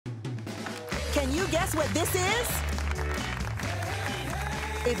Can you guess what this is?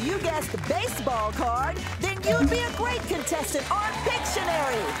 If you guessed baseball card, then you'd be a great contestant on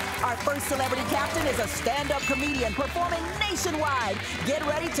Pictionary. Our first celebrity captain is a stand-up comedian performing nationwide. Get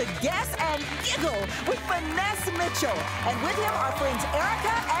ready to guess and giggle with Finesse Mitchell. And with him are friends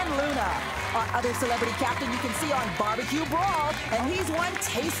Erica and Luna. Our other celebrity captain you can see on Barbecue Brawl, and he's one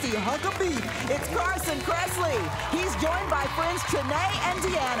tasty hunk of beef. It's Carson Kressley. He's joined by friends Trinae and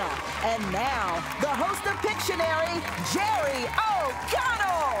Deanna. And now, the host of Pictionary, Jerry O'Connell.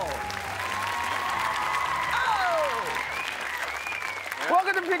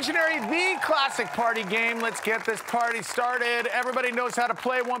 Welcome to Pictionary, the classic party game. Let's get this party started. Everybody knows how to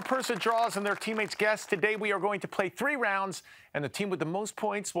play. One person draws and their teammates guess. Today we are going to play 3 rounds, and the team with the most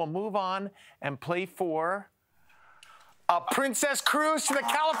points will move on and play for a princess cruise to the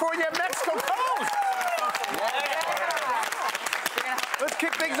California-Mexico coast. Let's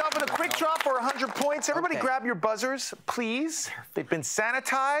kick things off with a quick draw for 100 points. Everybody grab your buzzers, please. They've been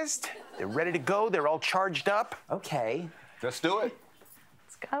sanitized. They're ready to go. They're all charged up. Okay. Let's do it.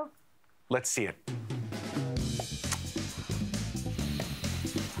 Go. Let's see it.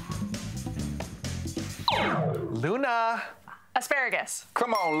 Luna. Asparagus.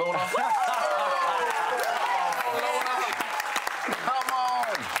 Come on, Luna. Come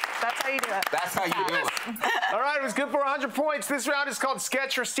on. That's how you do it. That's how you do it. All right, it was good for 100 points. This round is called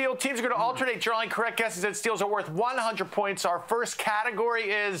Sketch or Steal. Teams are going to alternate drawing correct guesses and steals are worth 100 points. Our first category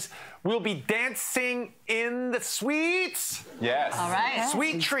is we'll be dancing in the sweets. Yes. All right.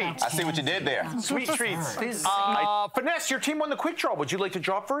 Sweet treats. I see what you did there. Sweet treats. Finesse, your team won the quick draw. Would you like to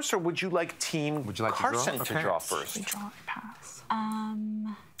draw first, or would you like Team Carson to draw first? We draw, pass.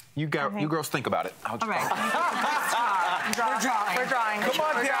 You girls think about it. All right. We're drawing. Come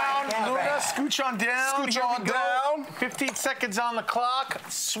on down, Luna. Scooch on down. Scooch Here on we go. down. 15 seconds on the clock.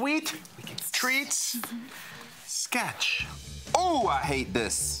 Sweet treats. Sketch. Oh, I hate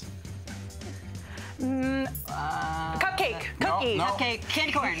this. Cupcake. Cookie. No. Cupcake.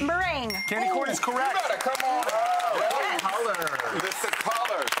 Candy corn. Meringue. Candy corn is correct. You better come on. Yes. Color. It's the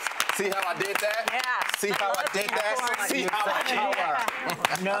colors. See how I did that? Yeah. See how I did that? See how I did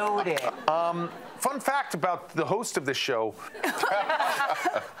that? Noted. Fun fact about the host of this show.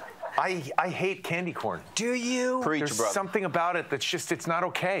 I hate candy corn. Do you? Preach, There's brother. something about it that's just, it's not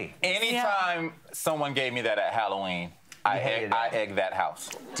okay. Anytime someone gave me that at Halloween, I egg that house.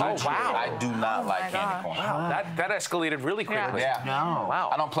 Oh, wow. I do not like candy corn. Wow, that escalated really quickly. Yeah. No. Wow.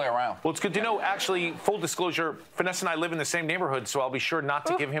 I don't play around. Well, it's good to know. Actually, full disclosure, Finesse and I live in the same neighborhood, so I'll be sure not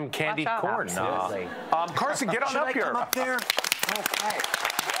to give him candied watch out. corn. Absolutely. Carson, get on up here. Come up there? Okay.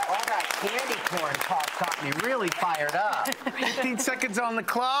 All that candy corn talk got me really fired up. 15 seconds on the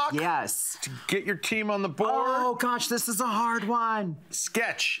clock. Yes. To get your team on the board. Oh, gosh, this is a hard one.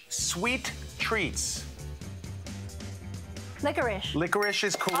 Sketch, sweet treats. Licorice. Licorice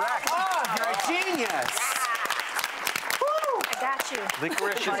is correct. Oh, you're a genius. I got you.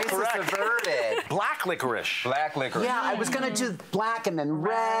 Licorice is Crisis correct. averted. Black licorice. Black licorice. Yeah, I was going to do black and then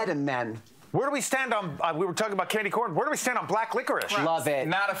red and then... Where do we stand on, we were talking about candy corn. Where do we stand on black licorice? Love it.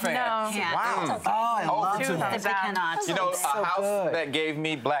 Not a fan. No. Wow. Oh, I love too it. much. Cannot. You know, a so house good. that gave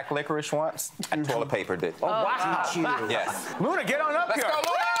me black licorice once, I toilet papered it. Oh, wow. You. Yes. Luna, get on up Let's here. go, Luna!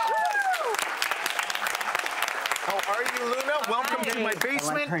 How are you, Luna? Welcome to my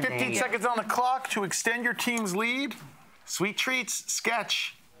basement. her 15 name. seconds on the clock to extend your team's lead. Sweet treats,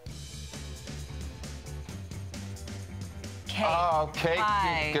 sketch. Cake. Oh, cake.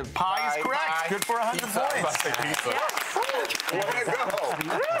 Pie. Good Pie is correct. Good for 100 points. Way to go.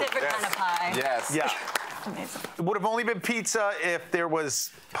 Different kind of pie. Yes. Yeah. Amazing. It would have only been pizza if there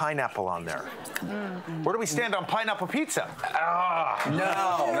was pineapple on there. Where do we stand on pineapple pizza? No.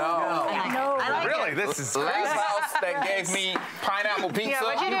 I like Really? it. This is Last crazy. house that gave me pineapple pizza, Yeah,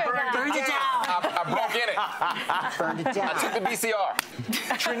 what'd you do? Burned it down. I broke in it. Burned it I down. took the VCR.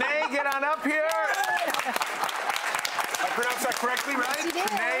 Trinae, get on up here. I pronounced that correctly, right?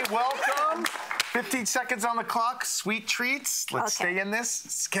 Trinae, welcome. 15 seconds on the clock. Sweet treats. Let's stay in this.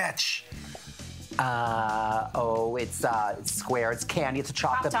 Sketch. It's square. It's candy. It's a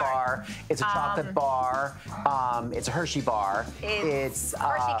chocolate Pop-Tart. bar. It's a chocolate bar. It's a Hershey bar. It's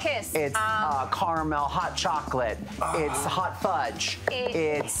Hershey Kiss. It's caramel hot chocolate. It's hot fudge.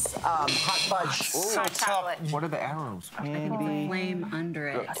 It's hot fudge. Hot chocolate. What are the arrows? Candy. Flame under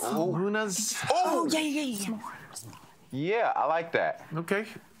it. Luna's. Oh, yeah. Yeah, I like that. Okay.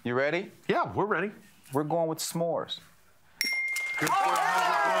 You ready? Yeah, we're ready. We're going with s'mores. Good for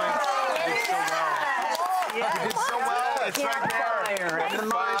 100 points. You did so well. You did so well. It's right there. Fire. On the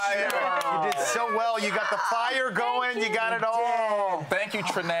motion. You You did so well. You got the fire going. You got it all. Thank you,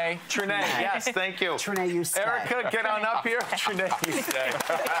 Trinae. Trinae, yes, thank you. Trinae, you stay. Erica, get on up here. Trinae, you stay.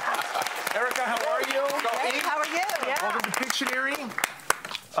 Erica, how are you? Great, how are you? Yeah. Welcome to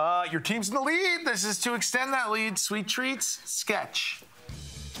Pictionary. Your team's in the lead. This is to extend that lead. Sweet treats, sketch.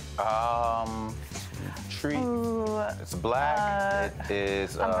 Treat. It's black. It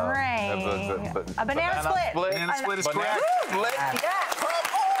is a meringue. A banana split. Banana split is correct. Split. Yes.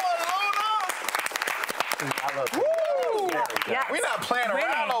 Woo! Yes. We're not playing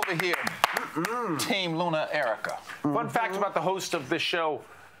around over here. Team Luna, Erica. Fun fact about the host of this show,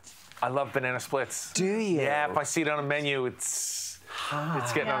 I love banana splits. Do you? Yeah, if I see it on a menu, it's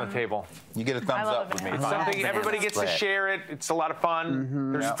getting on the table. You get a thumbs love up with me. It's something everybody gets to share it. It's a lot of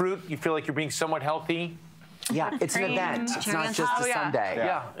fun. There's fruit. You feel like you're being somewhat healthy. Yeah, it's an event. It's not just a Sunday.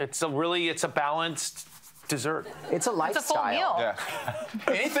 Yeah, it's a balanced dessert. It's a lifestyle. It's a full meal. Yeah.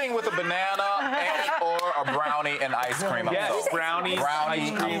 Anything with a banana or a brownie and ice cream. Yes, brownies,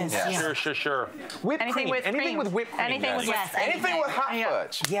 ice cream. Yes. Sure. Whipped Anything cream. with Anything cream. with whipped cream. Anything with whipped cream. Anything with hot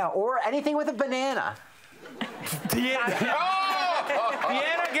fudge. Yeah, or anything with a banana. Deanna,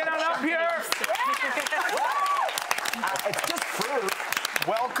 get on up here. It's just fruit.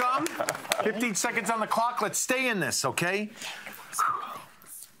 Welcome. 15 seconds on the clock. Let's stay in this, okay?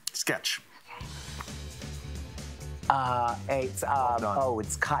 Sketch. It's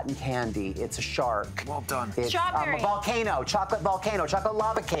cotton candy. It's a shark. Well done. It's Strawberry. a volcano, chocolate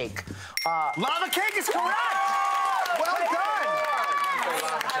lava cake. Lava cake is correct. Well done.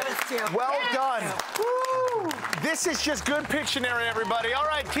 Well done. Woo. This is just good Pictionary, everybody. All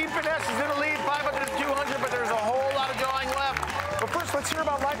right, Team Finesse is in the lead, 500 to 200, but there's a whole lot of drawing left. But first, let's hear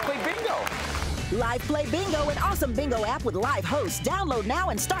about Live Play Bingo. Live Play Bingo, an awesome bingo app with live hosts. Download now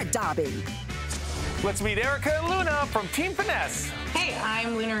and start dobbing. Let's meet Erica and Luna from Team Finesse. Hey,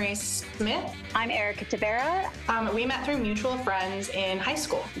 I'm Luna Race Smith. I'm Erica Tabera. We met through mutual friends in high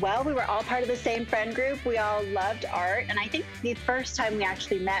school. Well, we were all part of the same friend group. We all loved art, and I think the first time we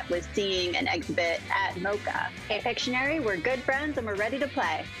actually met was seeing an exhibit at MoCA. Hey, Pictionary, we're good friends and we're ready to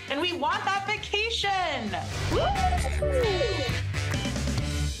play. And we want that vacation!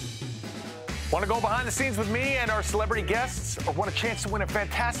 Want to go behind the scenes with me and our celebrity guests, or want a chance to win a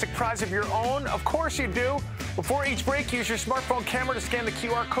fantastic prize of your own? Of course you do. Before each break, use your smartphone camera to scan the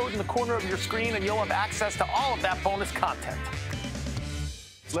QR code in the corner of your screen, and you'll have access to all of that bonus content.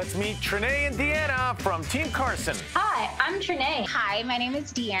 Let's meet Trinae and Deanna from Team Carson. Hi, I'm Trinae. Hi, my name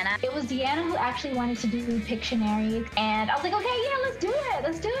is Deanna. It was Deanna who actually wanted to do Pictionary, and I was like, okay, yeah, let's do it.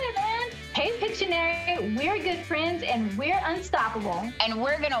 Let's do it, man. Hey, Pictionary, we're good friends, and we're unstoppable. And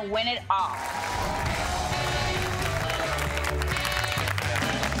we're gonna win it all.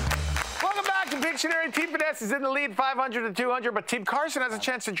 Welcome back to Pictionary. Team Finesse is in the lead, 500 to 200, but Team Carson has a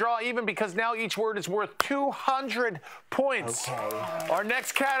chance to draw even because now each word is worth 200 points. Okay. Our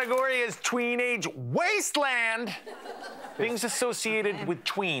next category is Tweenage Wasteland. Things associated with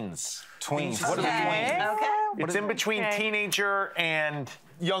tweens. Tweens. What are the tweens? Okay. It's in between teenager and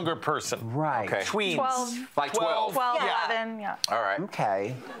younger person. Right. Okay. Tweens. 12. Like 12. 12, Yeah. 11, yeah. All right.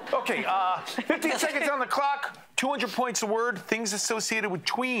 Okay. Okay, 15 seconds on the clock, 200 points a word, things associated with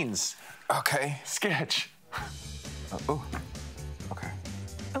tweens. Okay. Sketch. Oh. Okay.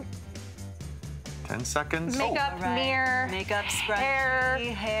 10 seconds. Makeup, mirror, Makeup, hair,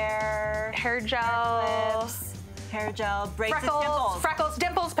 hair gel, lips, hair gel, braids, freckles,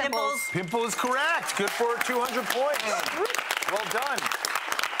 dimples, pimples. Pimple is correct. Good for 200 points. Well done.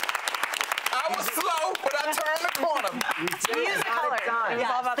 I was slow, but I turned the corner. Use the color. It was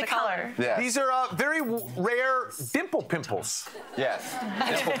all about the color. Yes. These are very rare dimple pimples. Yes.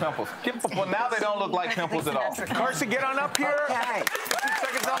 Dimple pimples. Well, now they don't look like pimples at all. Carson, get on up here. Okay. 15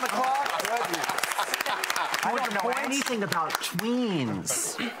 seconds on the clock. I don't know anything about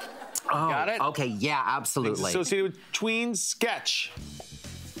tweens. Oh, Got it? Okay, yeah, Things absolutely. associated with tweens. Sketch.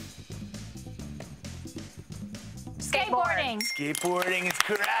 Skateboarding. Skateboarding is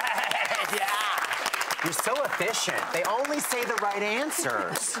correct. Yeah. You're so efficient. They only say the right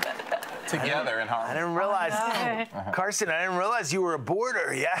answers. Together in I harmony. didn't realize, Carson, I didn't realize you were a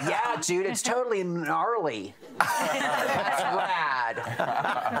boarder. Yeah. Yeah, dude, it's totally gnarly. That's rad.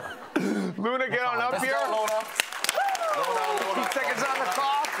 Luna, get on up here. Luna. 15 seconds on the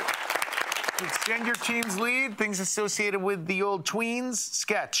clock. To extend your team's lead, things associated with the old tweens.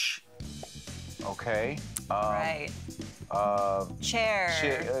 Sketch. Okay. Right. Chair.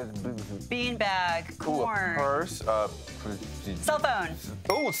 Beanbag. Corn. Purse. Cell phone.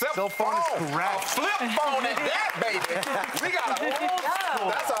 Ooh, cell phone is correct. A flip phone at that, baby. We got an old school.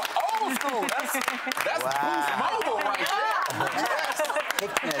 That's an old school. That's Boost Mobile right there.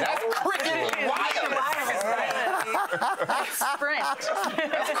 That's cricket and wireless. Sprint.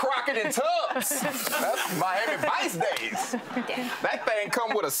 That's Crockett and Tubbs. That's Miami Vice days. That thing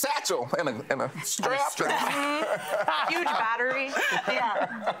come with a satchel and a strap. Huge battery.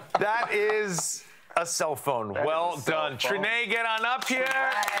 Yeah. That is a cell phone. Well done. Trinae, get on up here.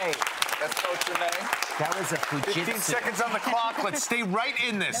 Right. Let's go, Trinae. That was a 15 seconds on the clock. Let's stay right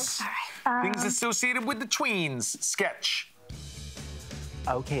in this. Things associated with the tweens. Sketch.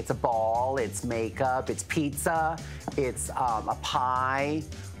 Okay, it's a ball, it's makeup, it's pizza, it's a pie,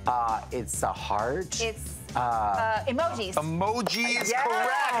 it's a heart. It's emojis. Emoji is Yes.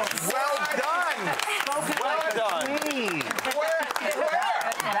 correct. Well done. Well done.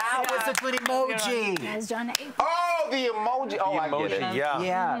 That was a good emoji. As John A. Oh, the emoji. Oh, I get it. Yeah.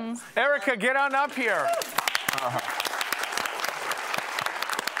 Yeah. Erica, get on up here.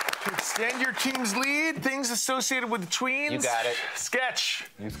 To extend your team's lead, things associated with the tweens. You got it. Sketch.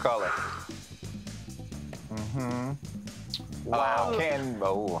 Use color. Wow.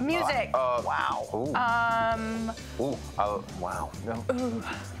 Music. Wow. Ooh. Wow.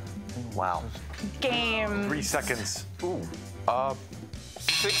 Wow. Game. 3 seconds. Ooh.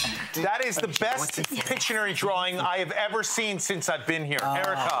 That is the best Pictionary drawing I have ever seen since I've been here.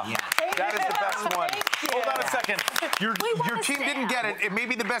 Erica, that is the best one. Hold on a second. Your team didn't get it. It may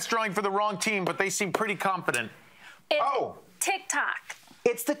be the best drawing for the wrong team, but they seem pretty confident. It's TikTok.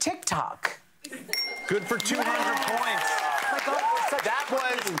 It's the TikTok. Good for 200 points. That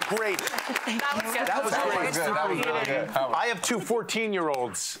was great. That was That was good. great. That was really good. I have two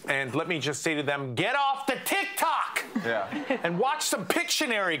 14-year-olds, and let me just say to them, get off the TikTok and watch some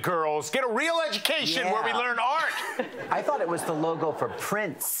Pictionary, girls. Get a real education where we learn art. I thought it was the logo for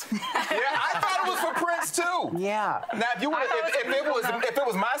Prince. Yeah, I thought it was for Prince too. Yeah. Now, if it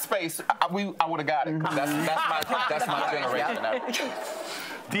was MySpace, I would have got it. That's my generation.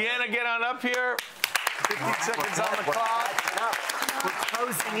 Deanna, get on up here. 15 seconds on the clock. We're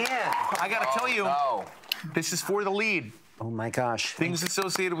closing in. I got to tell you, this is for the lead. Oh my gosh. Things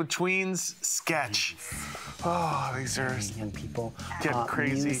associated with tweens, sketch. Oh, these are young people. getting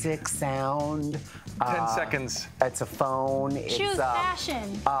crazy. Music, sound. 10 seconds. It's a phone. Choose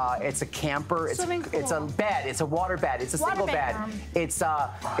fashion. It's a camper. It's Swimming it's a pool. bed. It's a water bed. It's a single bed. It's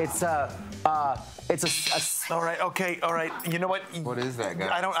a. All right. Okay. All right. You know what? What is that, guys?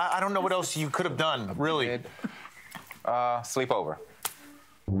 I don't know what else you could have done. Really. Sleepover.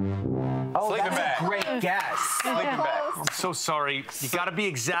 Oh, Sleeping that's bag. a great guess. Sleeping bag. I'm so sorry. You got to be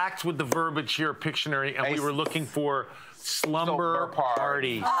exact with the verbiage here, Pictionary, and we were looking for slumber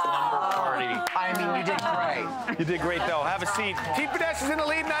party. Slumber party. I mean, you did great. You did great, though. Have a seat. Team Finesse is in the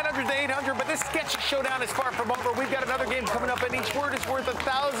lead, 900 to 800, but this sketch showdown is far from over. We've got another game coming up, and each word is worth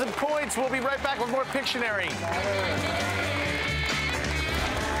 1,000 points. We'll be right back with more Pictionary.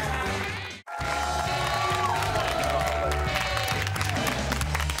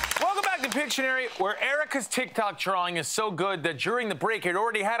 Pictionary, where Erica's TikTok drawing is so good that during the break it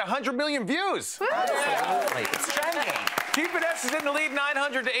already had 100 million views. Absolutely. It's trending. Team Finesse is in the lead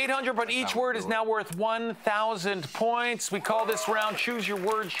 900 to 800, but each word is now worth 1,000 points. We call this round Choose Your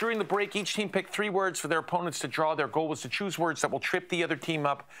Words. During the break, each team picked 3 words for their opponents to draw. Their goal was to choose words that will trip the other team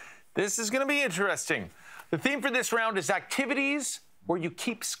up. This is going to be interesting. The theme for this round is activities where you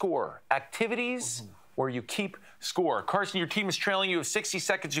keep score. Activities where you keep score. Carson, your team is trailing. You have 60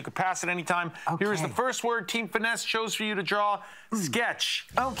 seconds. You could pass at any time. Okay. Here is the first word Team Finesse chose for you to draw. Sketch.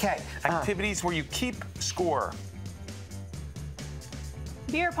 Okay. Activities where you keep score.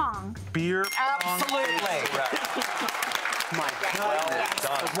 Beer pong. Beer pong. Absolutely. My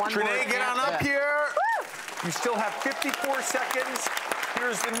goodness. Trinae, get on up here. You still have 54 seconds.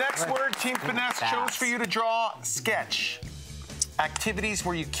 Here's the next word Team Finesse chose for you to draw. Sketch. Activities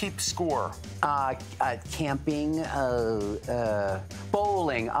where you keep score. Camping,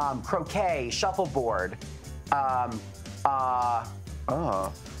 bowling, croquet, shuffleboard.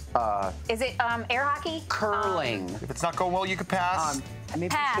 Is it air hockey? Curling. If it's not going well, you could pass. Maybe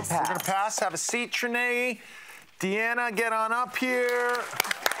Pass. we should pass. We're gonna pass. Have a seat, Trinae. Deanna, get on up here.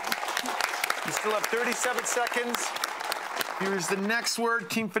 You still have 37 seconds. Here's the next word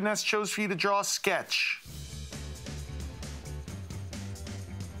Team Finesse chose for you to draw. Sketch.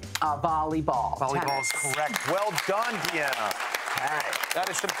 Volleyball. Volleyball is correct. Well done, Deanna. Okay. That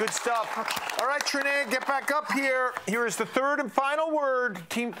is some good stuff. All right, Trinae, get back up here. Here is the third and final word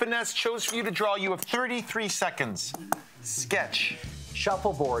Team Finesse chose for you to draw. You have 33 seconds. Sketch.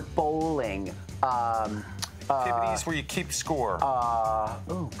 Shuffleboard, bowling. Activities where you keep score.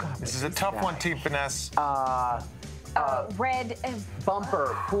 Oh, God. This is a tough one, Team Finesse. Red.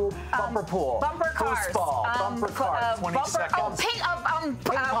 Bumper. Pool. Bumper pool. Bumper cars. Foosball. Bumper cars. 20 seconds. Oh, ping.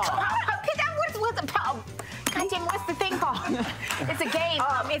 Goddamn, what's the thing called? It's a game.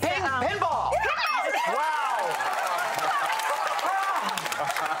 It's pinball. Wow.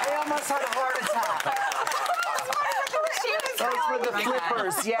 I almost had a heart attack. Those were the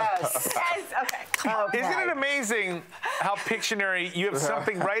flippers, yes. Okay. Isn't it amazing how Pictionary, you have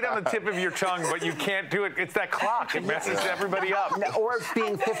something right on the tip of your tongue, but you can't do it. It's that clock. It messes everybody up. Or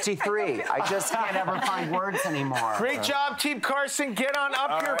being 53. I just can't ever find words anymore. Great job, Team Carson. Get on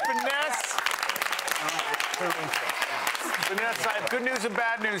up here, Finesse. Finesse, I have good news and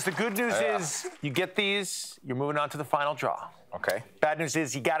bad news. The good news is you get these, you're moving on to the final draw. Okay. Bad news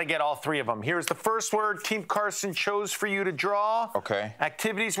is you got to get all three of them. Here's the first word Team Carson chose for you to draw. Okay.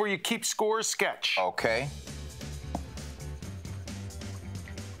 Activities where you keep scores, sketch. Okay.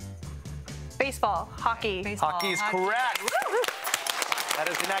 Baseball, hockey. Baseball, Hockey is correct. That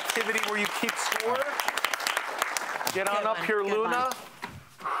is an activity where you keep score. Get on up here, Luna.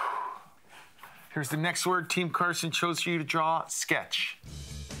 Here's the next word Team Carson chose for you to draw, sketch.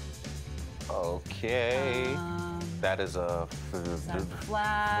 Okay. That is a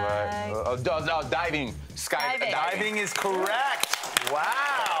flag. Diving. Skydiving. Diving is correct.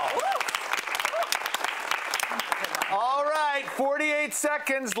 Wow. All right, 48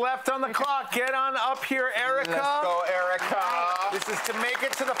 seconds left on the clock. Get on up here, Erica. Let's go, Erica. This is to make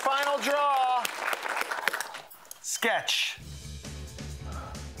it to the final draw. Sketch.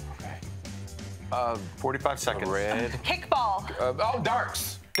 Okay. 45 seconds. Red. Kickball.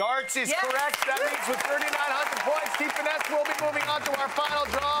 Darts. Darts is correct. That means with 3,900 points, Team Finesse will be moving on to our final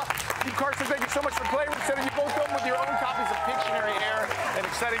draw. Team Carson, thank you so much for playing. We're sending you both home with your own copies of Pictionary Air, an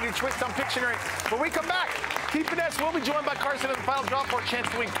exciting new twist on Pictionary. When we come back, Team Finesse will be joined by Carson in the final draw for a chance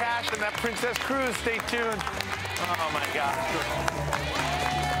to win cash and that Princess Cruise. Stay tuned. Oh, my God.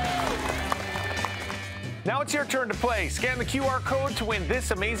 Now it's your turn to play. Scan the QR code to win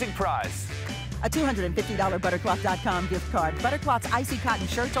this amazing prize. A $250 Buttercloth.com gift card. Buttercloth's icy cotton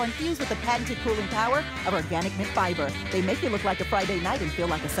shirts are infused with the patented cooling power of organic mint fiber. They make you look like a Friday night and feel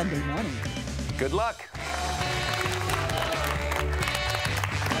like a Sunday morning. Good luck.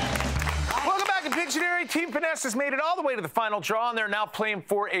 Welcome back to Pictionary. Team Finesse has made it all the way to the final draw, and they're now playing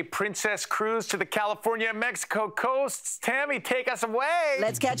for a Princess Cruise to the California and Mexico coasts. Tammy, take us away.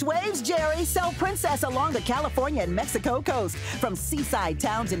 Let's catch waves, Jerry. Sail Princess along the California and Mexico coast. From seaside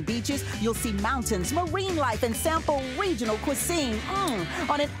towns and beaches, you'll see mountains, marine life, and sample regional cuisine.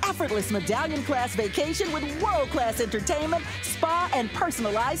 On an effortless medallion-class vacation with world-class entertainment, spa, and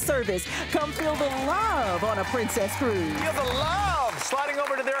personalized service. Come feel the love on a Princess Cruise. Feel the love. Sliding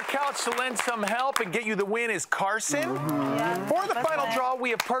over to their couch to lend some help and get you the win is Carson. For the final draw,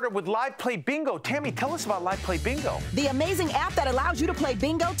 we have partnered with Live Play Bingo. Tammy, tell us about Live Play Bingo. The amazing app that allows you to play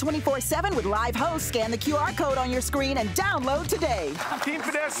bingo 24/7 with live hosts. Scan the QR code on your screen and download today. Team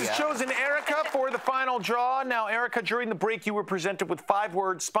Finesse has chosen Erica for the final draw. Now, Erica, during the break, you were presented with 5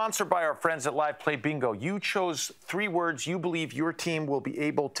 words sponsored by our friends at Live Play Bingo. You chose 3 words you believe your team will be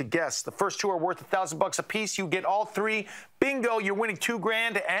able to guess. The first 2 are worth $1,000 a piece. You get all 3. Bingo, you're winning $2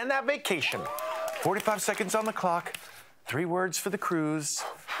 grand and that vacation. 45 seconds on the clock. 3 words for the cruise.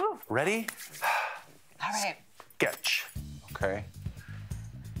 Ready? All right. Sketch. Okay.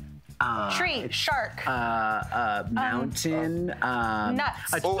 Tree. Shark. Mountain.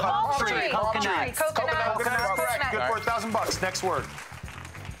 Nuts. Palm tree. Coconut. Coconut. Coconut, correct. Good for $1,000. Next word.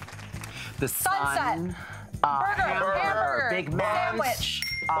 The Sunset. sun. Burger. Hamburger. Big Mac. Sandwich.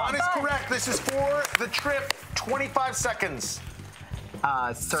 One is correct. This is for the trip. 25 seconds.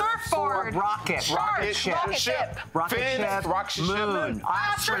 Surfboard. Rocket. Shark. Rocket ship. Rocket ship. Rocket Fin. ship. Rocket ship. Moon.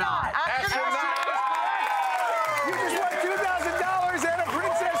 Astronaut. You just won $2,000 and a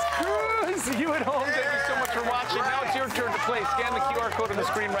Princess Cruise. You at home, thank you so much for watching. Now it's your turn to play. Scan the QR code on the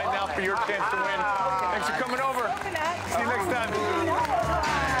screen right now for your chance to win. Thanks for coming over. See you next time.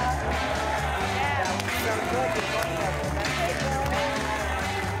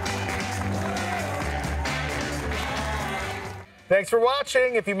 Thanks for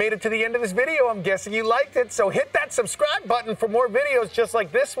watching. If you made it to the end of this video, I'm guessing you liked it. So hit that subscribe button for more videos just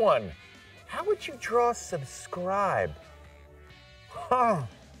like this one. How would you draw subscribe? Huh.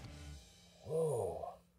 Whoa.